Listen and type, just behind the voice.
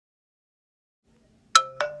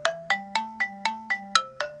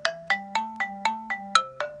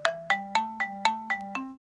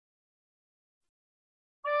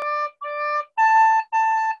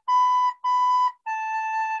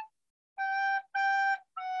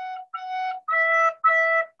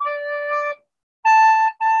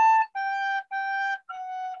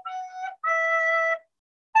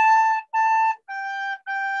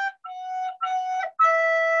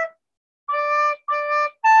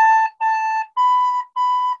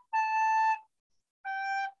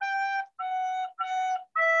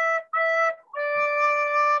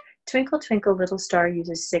Twinkle Twinkle Little Star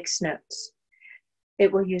uses 6 notes. It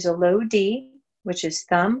will use a low D, which is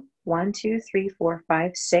thumb, 1, 2, 3, 4,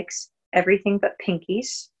 5, 6, everything but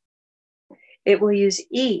pinkies. It will use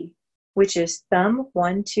E, which is thumb,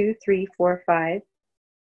 1, 2, 3, 4, 5.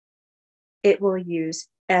 It will use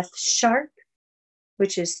F sharp,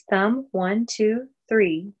 which is thumb, 1, 2,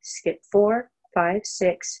 3, skip 4, 5,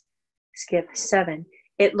 6, skip 7.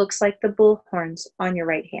 It looks like the bullhorns on your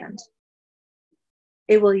right hand.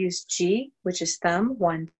 It will use G, which is thumb,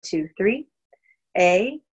 1, 2, 3,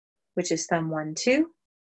 A, which is thumb 1, 2,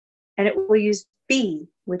 and it will use B,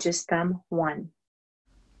 which is thumb 1.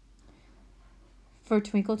 For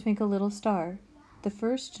Twinkle Twinkle Little Star, the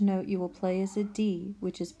first note you will play is a D,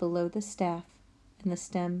 which is below the staff, and the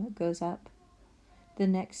stem goes up. The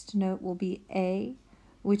next note will be A,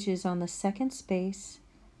 which is on the second space,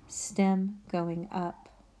 stem going up.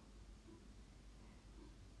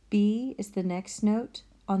 B is the next note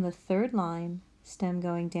on the third line, stem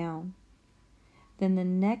going down. Then the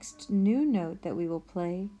next new note that we will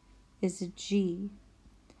play is a G,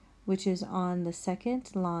 which is on the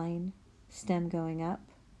second line, stem going up,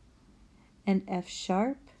 and F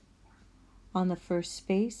sharp on the first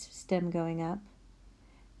space, stem going up,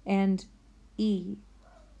 and E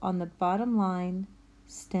on the bottom line,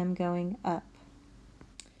 stem going up.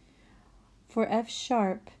 For F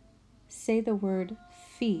sharp, say the word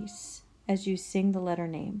feast as you sing the letter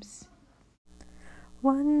names.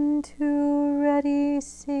 1, 2, ready,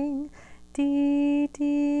 sing. D,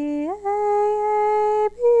 D, A,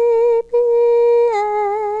 B, B,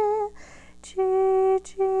 A. G,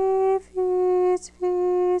 G, feast,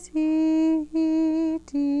 feast, E, E,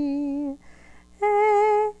 D.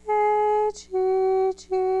 A, G, G,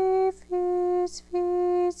 feast,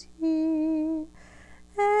 feast, E.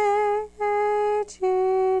 A,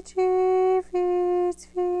 G, G, feast,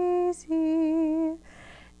 feast, E.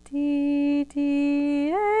 D,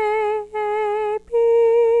 D, A, B,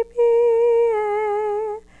 B,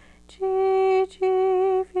 A. G, G,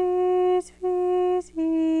 feast, feast,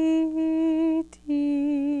 E,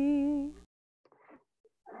 D.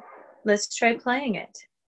 Let's try playing it.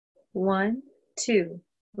 1, 2,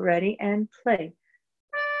 ready and play.